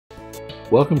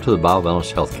Welcome to the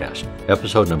BioBalance Healthcast,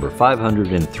 episode number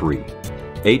 503.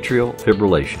 Atrial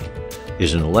fibrillation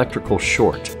is an electrical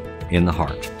short in the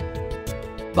heart.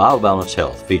 BioBalance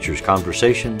Health features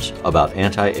conversations about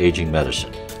anti-aging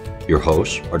medicine. Your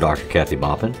hosts are Dr. Kathy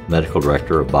Maupin, Medical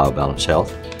Director of BioBalance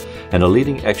Health, and a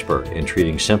leading expert in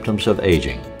treating symptoms of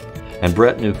aging, and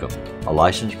Brett Newcomb, a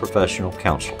licensed professional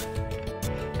counselor.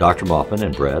 Dr. Maupin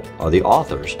and Brett are the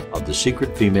authors of The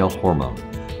Secret Female Hormone,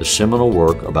 the seminal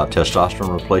work about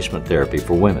testosterone replacement therapy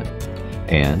for women,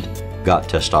 and Got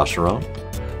Testosterone,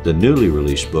 the newly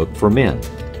released book for men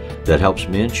that helps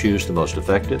men choose the most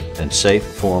effective and safe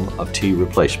form of T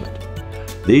replacement.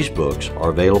 These books are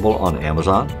available on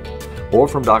Amazon or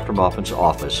from Dr. Maupin's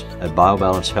office at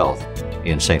BioBalance Health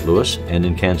in St. Louis and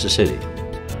in Kansas City.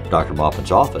 Dr.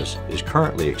 Maupin's office is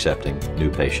currently accepting new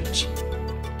patients.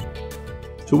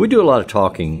 So we do a lot of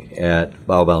talking at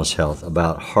BioBalance Health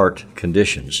about heart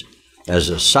conditions as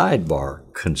a sidebar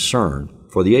concern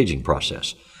for the aging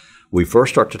process. We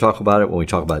first start to talk about it when we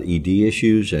talk about ED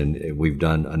issues, and we've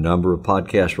done a number of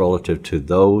podcasts relative to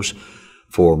those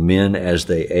for men as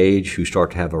they age who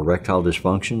start to have erectile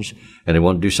dysfunctions and they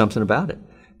want to do something about it.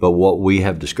 But what we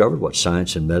have discovered, what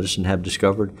science and medicine have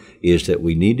discovered, is that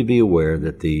we need to be aware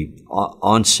that the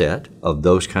onset of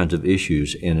those kinds of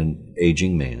issues in an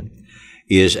aging man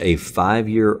is a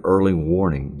 5-year early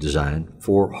warning designed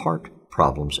for heart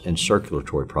problems and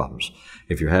circulatory problems.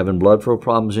 If you're having blood flow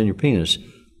problems in your penis,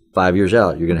 5 years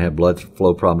out, you're going to have blood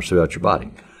flow problems throughout your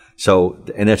body. So,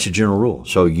 and that's a general rule.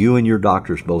 So you and your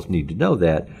doctors both need to know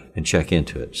that and check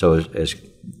into it. So as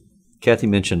Kathy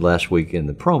mentioned last week in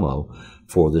the promo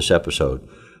for this episode,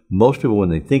 most people, when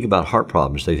they think about heart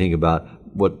problems, they think about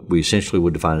what we essentially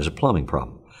would define as a plumbing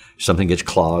problem. Something gets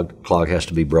clogged, clog has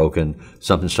to be broken,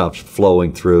 something stops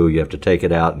flowing through, you have to take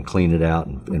it out and clean it out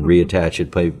and reattach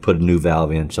it, put a new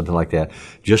valve in, something like that,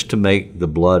 just to make the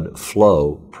blood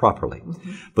flow properly.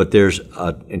 Mm-hmm. But there's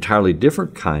an entirely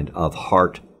different kind of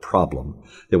heart problem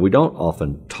that we don't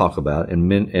often talk about,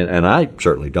 and I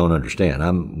certainly don't understand.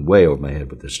 I'm way over my head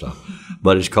with this stuff.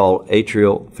 But it's called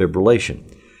atrial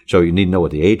fibrillation. So you need to know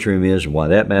what the atrium is and why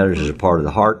that matters as a part of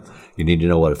the heart. You need to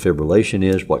know what a fibrillation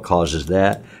is, what causes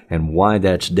that, and why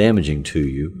that's damaging to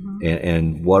you,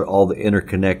 and what all the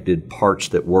interconnected parts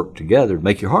that work together to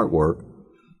make your heart work.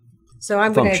 So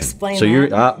I'm going to explain. So you're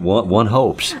one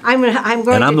hopes. I'm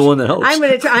the one that hopes.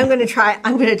 I'm going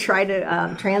to try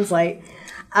to translate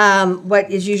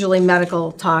what is usually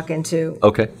medical talk into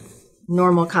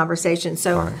normal conversation.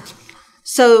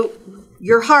 So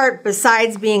your heart,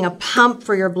 besides being a pump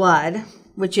for your blood,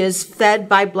 which is fed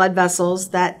by blood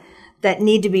vessels that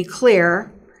need to be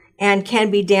clear and can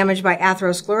be damaged by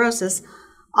atherosclerosis,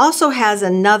 also has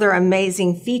another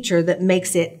amazing feature that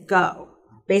makes it go.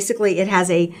 Basically, it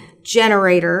has a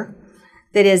generator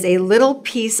that is a little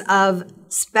piece of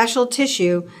special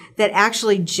tissue that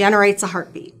actually generates a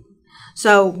heartbeat.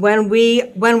 So when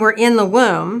we're in the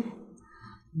womb,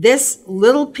 this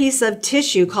little piece of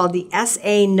tissue called the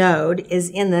SA node is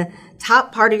in the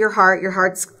top part of your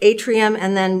heart's atrium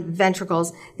and then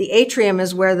ventricles. The atrium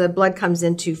is where the blood comes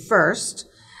into first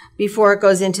before it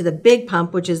goes into the big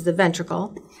pump, which is the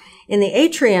ventricle. In the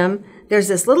atrium, there's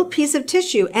this little piece of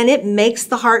tissue, and it makes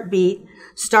the heartbeat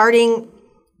starting,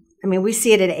 we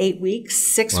see it at 8 weeks,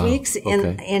 6 weeks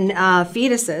in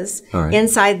fetuses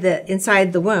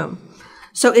inside the womb.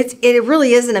 So it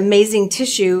really is an amazing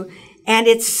tissue. And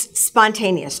it's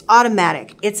spontaneous,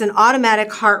 automatic. It's an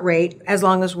automatic heart rate as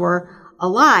long as we're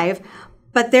alive.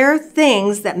 But there are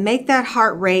things that make that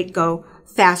heart rate go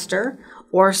faster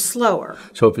or slower.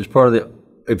 So if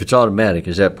it's automatic,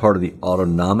 is that part of the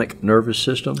autonomic nervous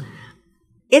system?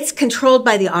 It's controlled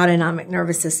by the autonomic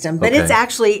nervous system, but it's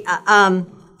actually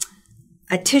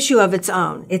a tissue of its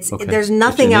own. There's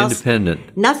nothing else.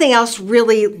 Independent. Nothing else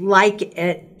really like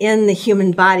it in the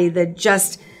human body that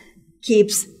just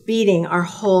keeps beating our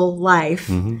whole life.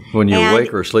 Mm-hmm. When you're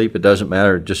awake or asleep, it doesn't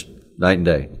matter, just night and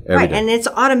day, every day. And it's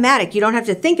automatic. You don't have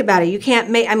to think about it. You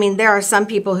can't there are some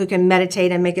people who can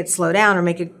meditate and make it slow down or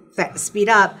make it speed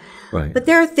up. Right. But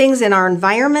there are things in our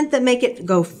environment that make it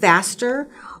go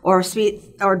faster, or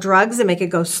drugs that make it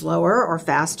go slower or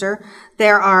faster.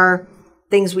 There are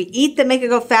things we eat that make it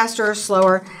go faster or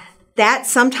slower. That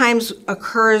sometimes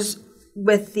occurs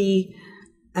with the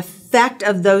effect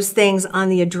of those things on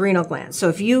the adrenal glands. So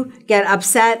if you get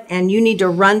upset and you need to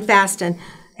run fast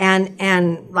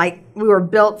and like we were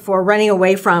built for running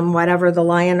away from whatever, the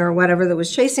lion or whatever that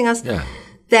was chasing us,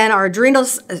 then our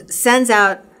adrenals sends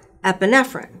out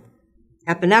epinephrine.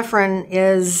 Epinephrine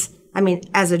is,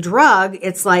 as a drug,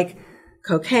 it's like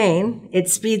cocaine. It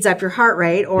speeds up your heart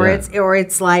rate, or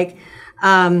it's like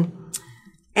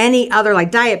any other,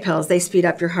 like diet pills, they speed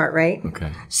up your heart rate.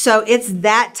 Okay. So it's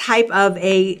that type of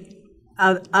a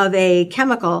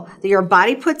chemical that your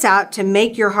body puts out to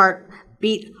make your heart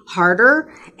beat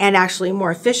harder and actually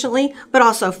more efficiently, but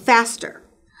also faster.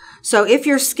 So if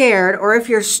you're scared or if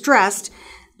you're stressed,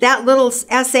 that little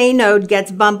SA node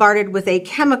gets bombarded with a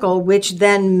chemical, which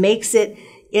then makes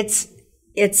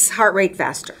its heart rate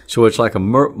faster. So it's like a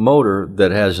motor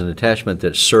that has an attachment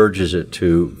that surges it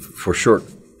for short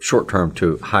term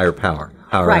to higher power,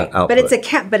 higher output. But it's a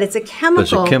chemical. It's a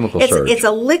chemical surge. It's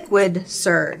a liquid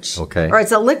surge. Okay. Or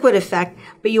it's a liquid effect.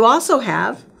 But you also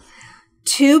have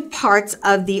two parts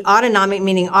of the autonomic,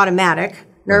 meaning automatic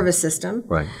nervous system,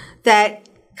 that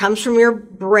comes from your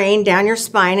brain down your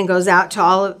spine and goes out to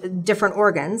all different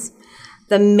organs.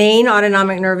 The main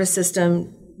autonomic nervous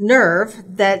system nerve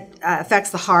that affects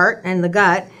the heart and the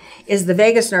gut is the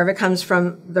vagus nerve. It comes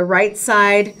from the right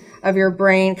side of your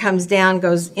brain, comes down,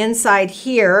 goes inside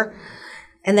here,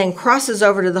 and then crosses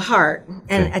over to the heart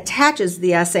and attaches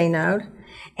the SA node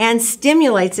and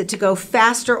stimulates it to go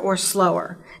faster or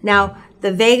slower. Now,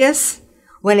 the vagus,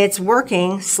 when it's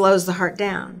working, slows the heart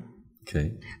down.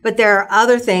 Okay. But there are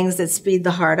other things that speed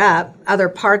the heart up, other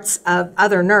parts of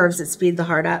other nerves that speed the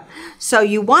heart up. So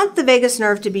you want the vagus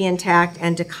nerve to be intact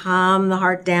and to calm the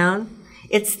heart down.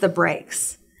 It's the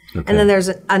brakes. Okay. And then there's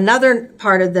another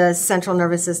part of the central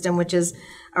nervous system,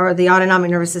 or the autonomic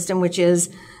nervous system, which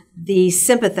is the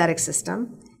sympathetic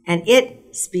system, and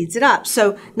it speeds it up.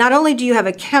 So not only do you have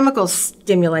a chemical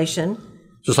stimulation,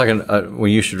 just like when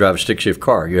you used to drive a stick shift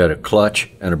car, you had a clutch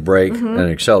and a brake and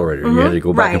an accelerator. You had to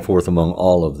go back and forth among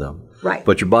all of them. Right.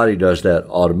 But your body does that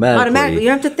automatically. You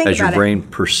don't have to think about it. As your brain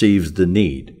perceives the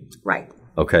need. Right.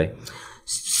 Okay.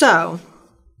 So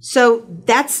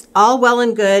that's all well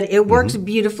and good. It works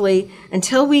beautifully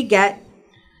until we get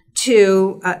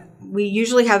to, we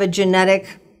usually have a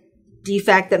genetic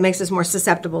defect that makes us more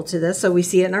susceptible to this. So we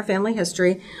see it in our family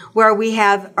history where we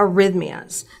have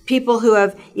arrhythmias. People who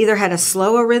have either had a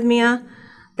slow arrhythmia,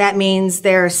 that means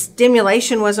their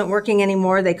stimulation wasn't working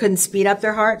anymore. They couldn't speed up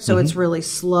their heart, so it's really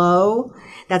slow.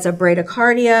 That's a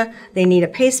bradycardia. They need a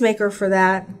pacemaker for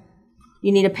that.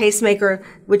 You need a pacemaker,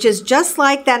 which is just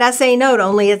like that SA node,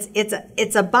 only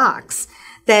it's a box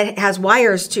that has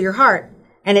wires to your heart,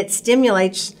 and it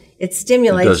stimulates your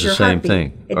heartbeat. It does the same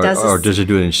thing. Or does it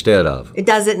do it instead of? It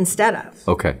does it instead of.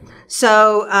 Okay.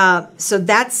 So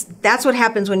that's what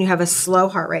happens when you have a slow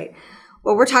heart rate.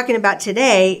 What we're talking about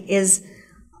today is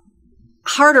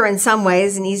harder in some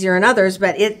ways and easier in others,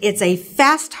 but it's a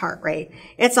fast heart rate.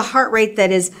 It's a heart rate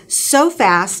that is so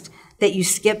fast that you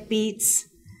skip beats,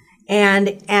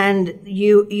 and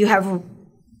you have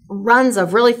runs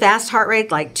of really fast heart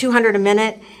rate, like 200 a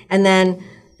minute, and then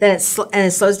it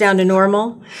slows down to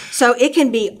normal. So it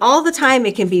can be all the time.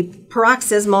 It can be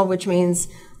paroxysmal, which means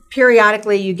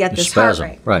periodically you get this spasm,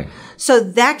 heart rate. Right. So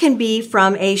that can be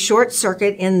from a short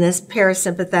circuit in this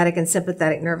parasympathetic and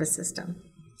sympathetic nervous system.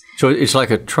 So it's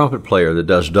like a trumpet player that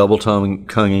does double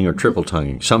tonguing or triple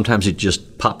tonguing. Sometimes it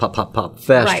just pop, pop, pop, pop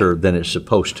faster than it's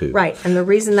supposed to. Right. And the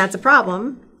reason that's a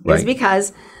problem is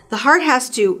because the heart has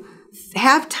to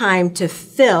have time to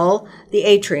fill the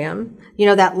atrium. You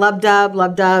know, that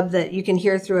Lub-Dub that you can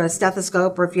hear through a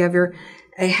stethoscope, or if you have your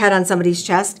head on somebody's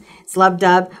chest, it's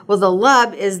Lub-Dub. Well, the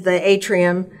lub is the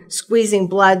atrium squeezing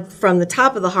blood from the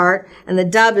top of the heart, and the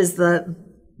dub is the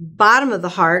bottom of the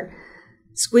heart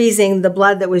squeezing the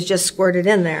blood that was just squirted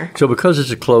in there. So because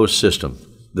it's a closed system,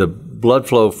 the blood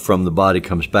flow from the body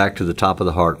comes back to the top of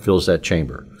the heart, fills that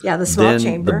chamber. Yeah, the small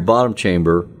chamber. Then the bottom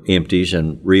chamber empties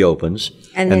and reopens,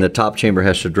 and the top chamber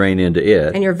has to drain into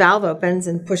it. And your valve opens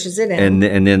and pushes it in.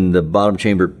 And then the bottom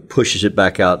chamber pushes it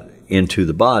back out into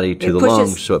the body, to the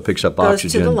lungs, so it picks up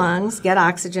oxygen. Goes to the lungs, get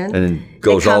oxygen. And then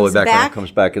goes all the way back down and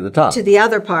comes back at the top. To the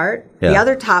other part, the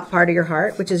other top part of your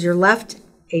heart, which is your left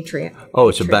atrium. Oh,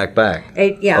 it's a back.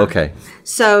 Yeah. Okay.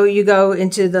 So you go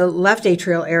into the left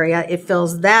atrial area, it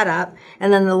fills that up,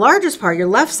 and then the largest part, your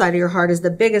left side of your heart, is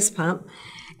the biggest pump,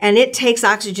 and it takes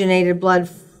oxygenated blood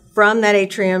from that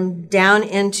atrium down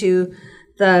into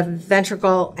the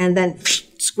ventricle and then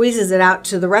squeezes it out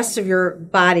to the rest of your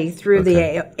body through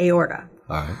the aorta.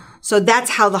 All right. So that's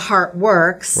how the heart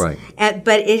works. Right.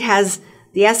 But it has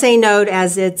the SA node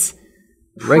as its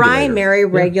primary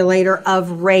regulator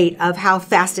of rate of how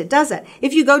fast it does it.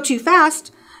 If you go too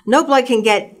fast, no blood can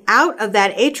get out of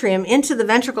that atrium into the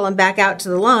ventricle and back out to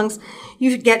the lungs.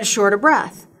 You get short of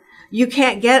breath. You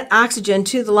can't get oxygen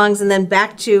to the lungs and then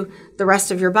back to the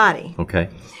rest of your body. Okay.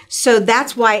 So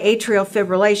that's why atrial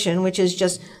fibrillation, which is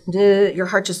just your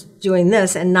heart just doing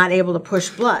this and not able to push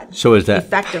blood. So is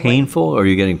that painful? Are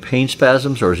you getting pain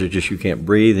spasms, or is it just you can't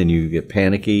breathe and you get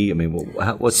panicky? I mean,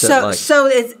 what's that like?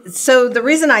 So the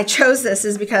reason I chose this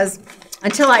is because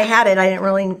until I had it, I didn't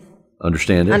really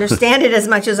understand it as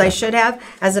much as I should have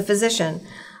as a physician.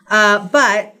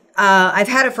 But I've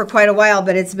had it for quite a while.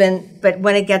 But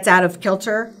when it gets out of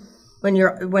kilter, when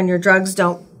your drugs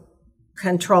don't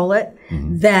control it,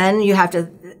 then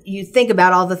you think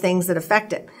about all the things that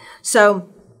affect it. So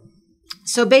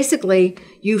basically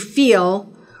you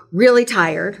feel really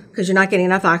tired because you're not getting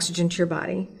enough oxygen to your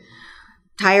body.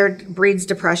 Tired breeds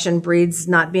depression, breeds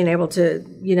not being able to,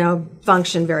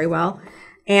 function very well.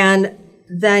 And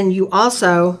then you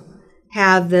also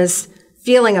have this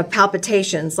feeling of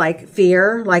palpitations, like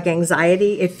fear, like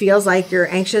anxiety. It feels like you're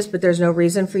anxious, but there's no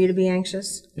reason for you to be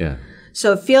anxious. Yeah.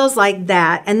 So it feels like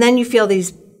that. And then you feel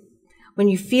when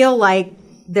you feel like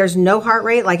there's no heart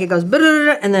rate, like it goes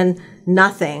and then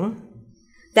nothing,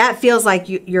 that feels like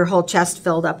your whole chest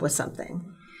filled up with something.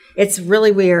 It's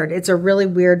really weird. It's a really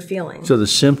weird feeling. So the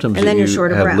symptoms that you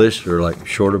have listed are like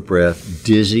short of breath,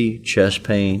 dizzy, chest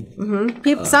pain.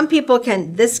 Mm-hmm. Some people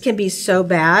this can be so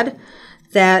bad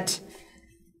that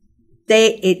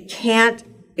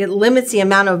it limits the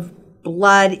amount of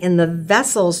blood in the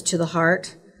vessels to the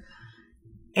heart.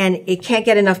 And it can't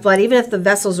get enough blood, even if the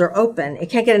vessels are open, it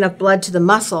can't get enough blood to the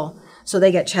muscle, so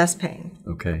they get chest pain.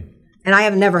 Okay. And I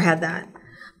have never had that.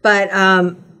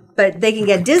 But they can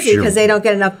get dizzy because they don't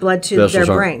get enough blood to their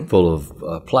brain. Full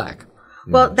of plaque.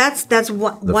 Well, that's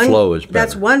one. The flow is better.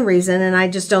 That's one reason, and I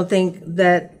just don't think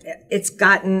that it's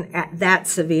gotten that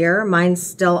severe. Mine's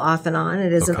still off and on.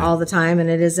 It isn't all the time, and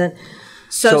it isn't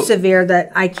so severe that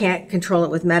I can't control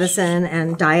it with medicine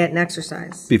and diet and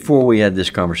exercise. Before we had this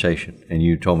conversation, and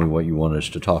you told me what you wanted us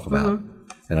to talk about,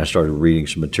 and I started reading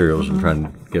some materials and trying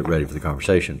to get ready for the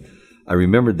conversation, I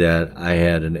remembered that I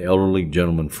had an elderly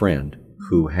gentleman friend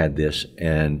who had this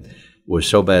and was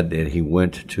so bad that he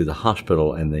went to the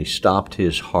hospital and they stopped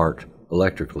his heart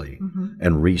electrically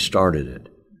and restarted it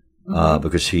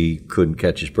because he couldn't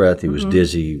catch his breath. He was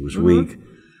dizzy. He was weak.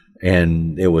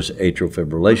 And it was atrial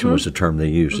fibrillation was the term they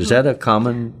used. Is that a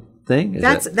common thing?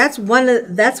 That's one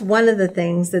of the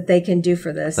things that they can do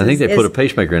for this. I think they put a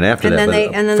pacemaker in after that.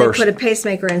 And then they put a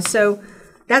pacemaker in. So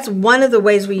that's one of the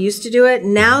ways we used to do it.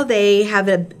 Now they have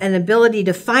an ability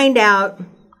to find out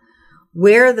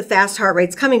where the fast heart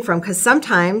rate's coming from, because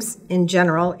sometimes, in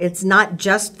general, it's not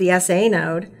just the SA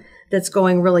node that's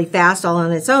going really fast all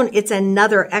on its own. It's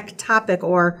another ectopic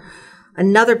or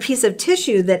another piece of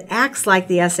tissue that acts like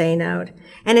the SA node,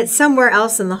 and it's somewhere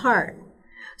else in the heart.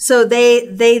 So they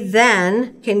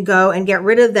then can go and get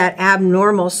rid of that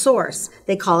abnormal source.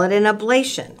 They call it an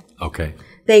ablation. Okay.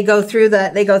 They go through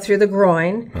the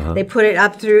groin. They put it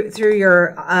up through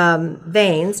your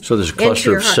veins. So there's a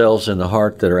cluster of cells in the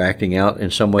heart that are acting out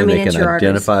in some way. They can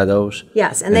identify those.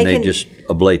 Yes, and they just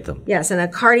ablate them. Yes, and a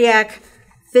cardiac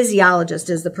physiologist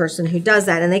is the person who does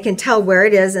that, and they can tell where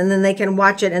it is, and then they can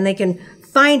watch it, and they can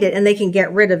find it, and they can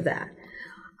get rid of that.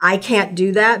 I can't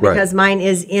do that because mine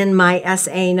is in my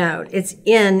SA node.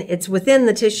 It's within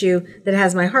the tissue that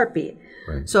has my heartbeat.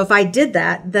 Right. So if I did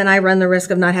that, then I run the risk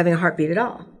of not having a heartbeat at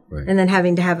all, and then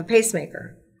having to have a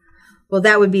pacemaker. Well,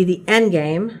 that would be the end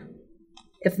game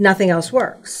if nothing else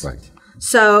works. Right.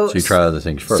 So you try other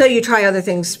things first. So you try other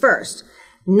things first.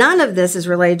 None of this is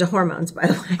related to hormones, by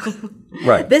the way.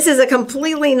 Right. This is a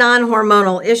completely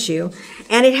non-hormonal issue,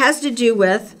 and it has to do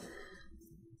with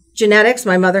genetics.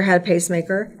 My mother had a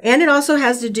pacemaker, and it also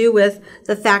has to do with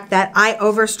the fact that I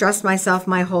overstressed myself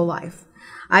my whole life.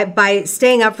 By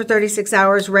staying up for 36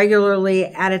 hours regularly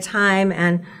at a time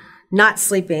and not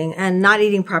sleeping and not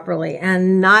eating properly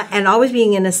and always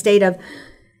being in a state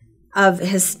of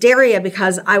hysteria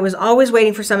because I was always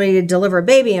waiting for somebody to deliver a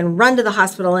baby and run to the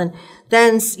hospital. And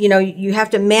then, you have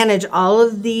to manage all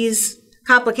of these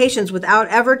complications without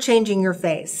ever changing your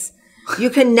face. You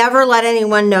can never let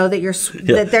anyone know that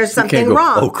that there's something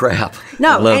wrong. Oh crap.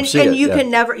 No, and you can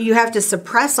never, you have to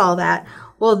suppress all that.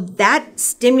 Well, that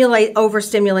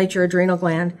overstimulates your adrenal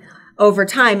gland over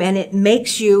time, and it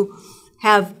makes you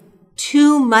have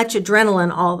too much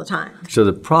adrenaline all the time. So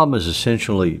the problem is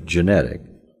essentially genetic,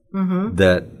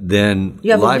 that then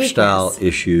lifestyle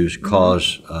issues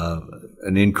cause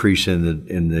an increase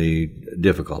in the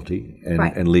difficulty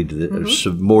and lead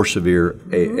to more severe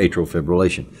atrial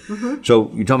fibrillation. So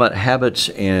you're talking about habits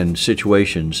and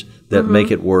situations that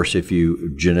make it worse if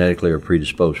you genetically are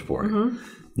predisposed for it.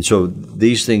 And so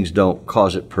these things don't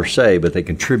cause it per se, but they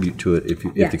contribute to it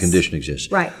if the condition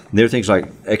exists. Right. And there are things like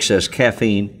excess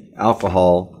caffeine,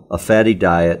 alcohol, a fatty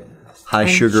diet, high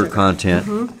sugar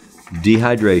content,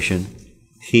 dehydration,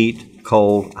 heat,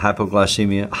 cold,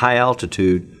 hypoglycemia, high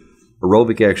altitude,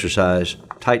 aerobic exercise,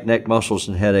 tight neck muscles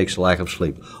and headaches, lack of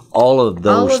sleep. All of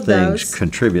those things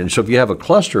contribute. And so if you have a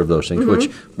cluster of those things,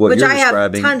 which you're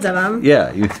describing. I have tons of them.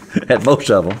 Yeah, you had most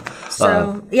of them.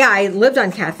 So, I lived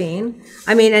on caffeine.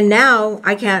 I mean, and now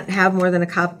I can't have more than a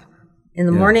cup in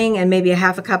the morning and maybe a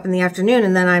half a cup in the afternoon.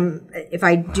 And then if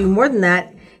I do more than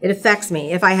that, it affects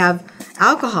me. If I have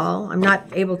alcohol, I'm not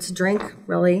able to drink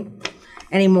really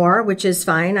anymore, which is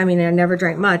fine. I mean, I never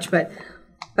drank much, but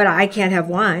I can't have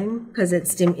wine because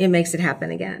it makes it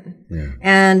happen again. Yeah.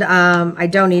 And I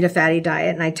don't eat a fatty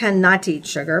diet, and I tend not to eat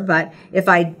sugar. But if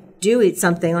I do eat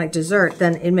something like dessert,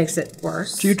 then it makes it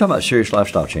worse. So you're talking about serious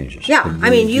lifestyle changes. Yeah,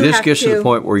 I mean, this gets to the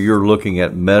point where you're looking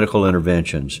at medical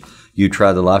interventions. You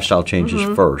try the lifestyle changes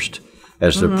first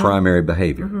as the primary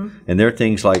behavior, and there are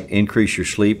things like increase your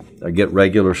sleep, get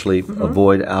regular sleep,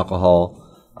 avoid alcohol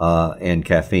and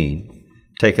caffeine,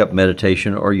 take up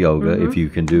meditation or yoga if you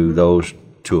can do those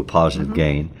to a positive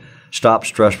gain. Stop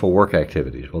stressful work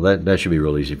activities. Well, that should be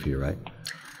real easy for you, right?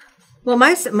 Well,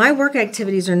 my work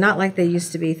activities are not like they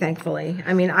used to be, thankfully.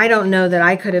 I mean, I don't know that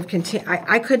I could have continued.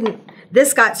 I couldn't.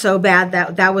 This got so bad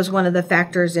that was one of the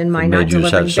factors in my not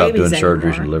delivering babies anymore. You just had to stop doing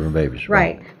surgeries and delivering babies,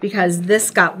 right? Because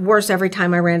this got worse every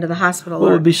time I ran to the hospital.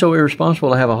 Well, it would be so irresponsible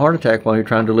to have a heart attack while you're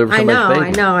trying to deliver somebody's baby.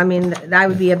 I know. I mean, I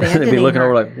would be abandoning They'd be looking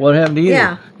over like, what happened to you?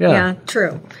 Yeah,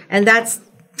 true. And that's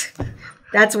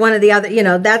one of the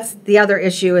other, that's the other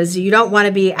issue is you don't want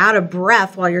to be out of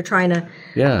breath while you're trying to,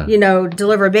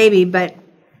 deliver a baby. But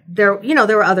there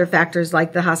were other factors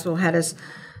like the hospital had us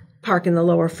park in the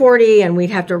lower 40 and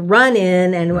we'd have to run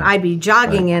in and I'd be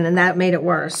jogging in and that made it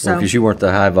worse. So because you weren't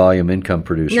the high volume income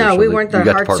producer. No, we weren't the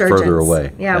heart surgeons. You got to park further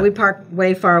away. Yeah, we parked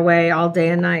way far away all day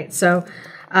and night. So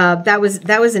that was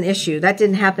an issue. That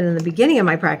didn't happen in the beginning of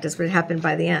my practice, but it happened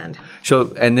by the end.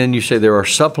 So, and then you say there are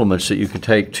supplements that you can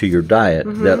take to your diet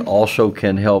that also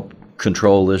can help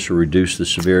control this or reduce the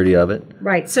severity of it?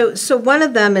 Right. So one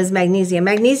of them is magnesium.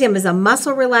 Magnesium is a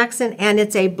muscle relaxant and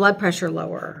it's a blood pressure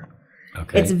lowerer.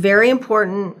 Okay. It's very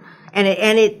important, and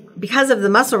it because of the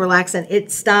muscle relaxant, it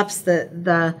stops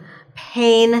the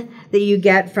pain that you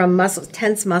get from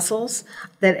tense muscles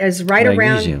that is right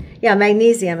around. Yeah,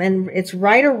 magnesium, and it's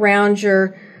right around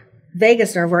your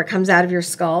vagus nerve where it comes out of your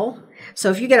skull. So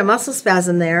if you get a muscle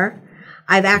spasm there,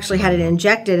 I've actually had it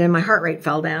injected, and my heart rate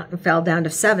fell down to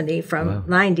 70 from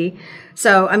 90.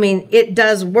 So I mean, it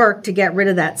does work to get rid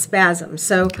of that spasm.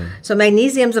 So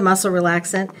magnesium's a muscle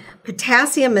relaxant.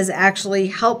 Potassium is actually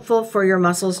helpful for your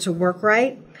muscles to work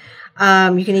right.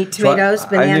 You can eat tomatoes,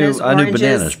 bananas, oranges. I knew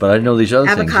bananas, but I know these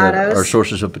other things that are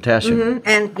sources of And potassium.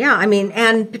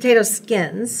 and potato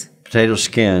skins. Potato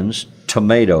skins,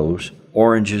 tomatoes,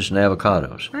 oranges, and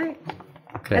avocados. Right.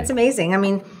 Okay. That's amazing. I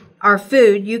mean, our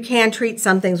food, you can treat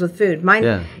some things with food.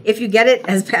 If you get it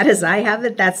as bad as I have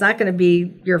it, that's not going to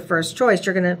be your first choice.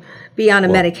 You're going to be on a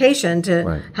medication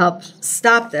to help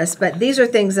stop this. But these are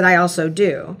things that I also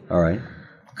do. All right.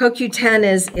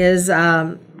 CoQ10 is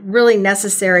really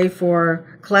necessary for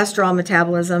cholesterol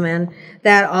metabolism, and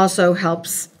that also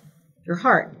helps your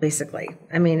heart, basically.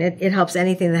 I mean, it helps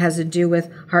anything that has to do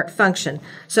with heart function.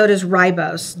 So does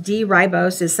ribose.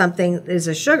 D-ribose is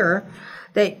a sugar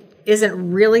that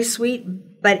isn't really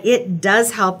sweet, but it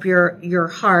does help your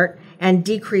heart and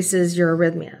decreases your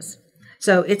arrhythmias.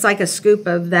 So it's like a scoop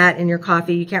of that in your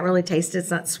coffee. You can't really taste it.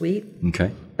 It's not sweet. Okay.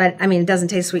 But, I mean, it doesn't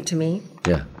taste sweet to me.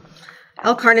 Yeah.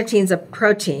 L-carnitine is a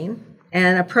protein,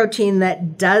 and a protein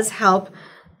that does help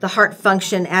the heart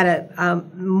function at a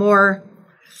more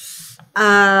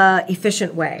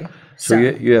efficient way. So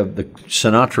you have the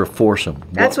Sinatra foursome.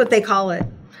 That's what they call it.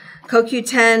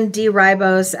 CoQ10,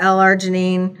 D-ribose,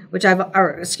 L-arginine,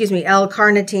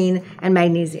 L-carnitine, and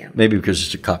magnesium. Maybe because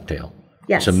it's a cocktail.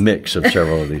 Yes. It's a mix of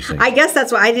several of these things. I guess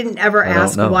that's why I didn't ever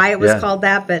ask why it was called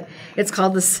that, but it's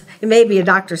called this. It may be a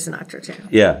Dr. Sinatra too.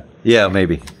 Yeah,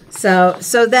 maybe. So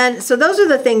those are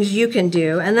the things you can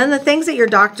do, and then the things that your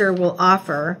doctor will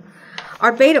offer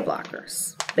are beta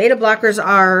blockers. Beta blockers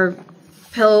are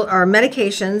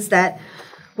medications that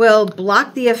will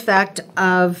block the effect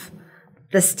of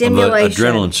the stimulation.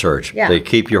 Adrenaline surge. Yeah. They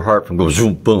keep your heart from going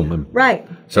zoom, boom. And right.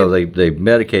 So they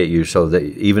medicate you so that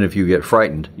even if you get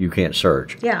frightened, you can't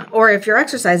surge. Yeah. Or if you're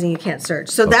exercising, you can't surge.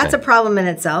 So that's a problem in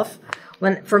itself.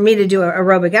 For me to do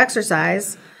aerobic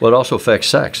exercise. Well, it also affects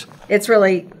sex. It's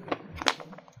really.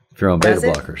 If you're on beta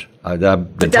blockers. I've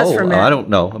been told. For men. I don't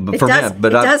know. For men.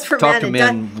 But I've talked to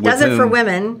men. It doesn't for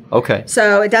women. Okay.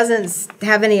 So it doesn't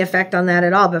have any effect on that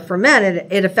at all. But for men,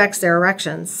 it affects their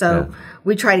erections. So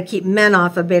we try to keep men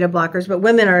off of beta blockers, but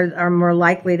women are more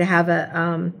likely to have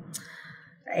an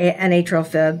atrial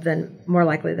fib more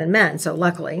likely than men. So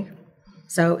luckily,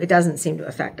 so it doesn't seem to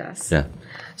affect us. Yeah.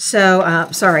 So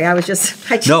sorry, I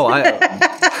No,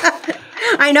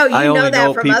 I know you know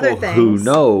that from other people things.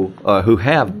 who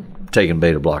have taken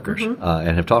beta blockers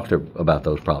and have talked about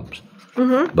those problems.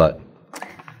 But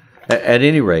at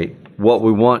any rate, what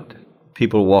we want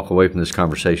people to walk away from this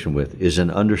conversation with is an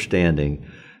understanding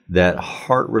that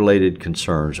heart-related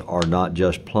concerns are not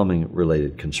just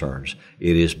plumbing-related concerns.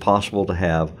 It is possible to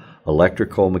have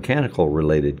electrical,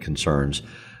 mechanical-related concerns.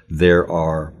 There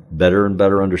are better and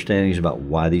better understandings about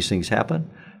why these things happen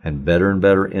and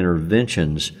better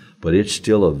interventions, but it's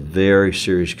still a very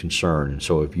serious concern. And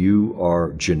so if you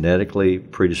are genetically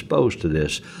predisposed to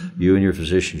this, you and your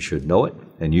physician should know it,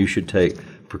 and you should take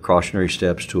precautionary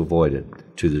steps to avoid it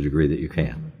to the degree that you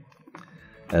can.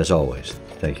 As always,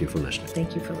 thank you for listening.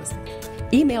 Thank you for listening.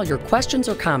 Email your questions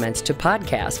or comments to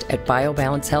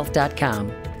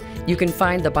podcast@biobalancehealth.com. You can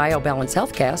find the BioBalance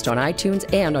Healthcast on iTunes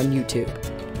and on YouTube.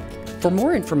 For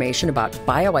more information about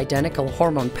bioidentical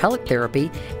hormone pellet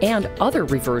therapy and other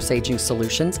reverse aging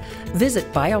solutions, visit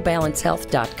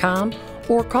biobalancehealth.com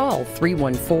or call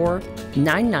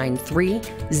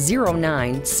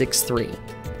 314-993-0963.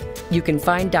 You can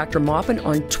find Dr. Maupin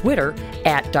on Twitter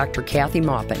 @Dr. Kathy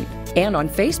Maupin and on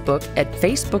Facebook at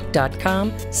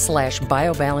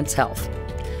facebook.com/biobalancehealth.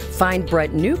 Find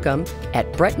Brett Newcomb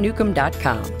at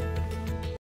brettnewcomb.com.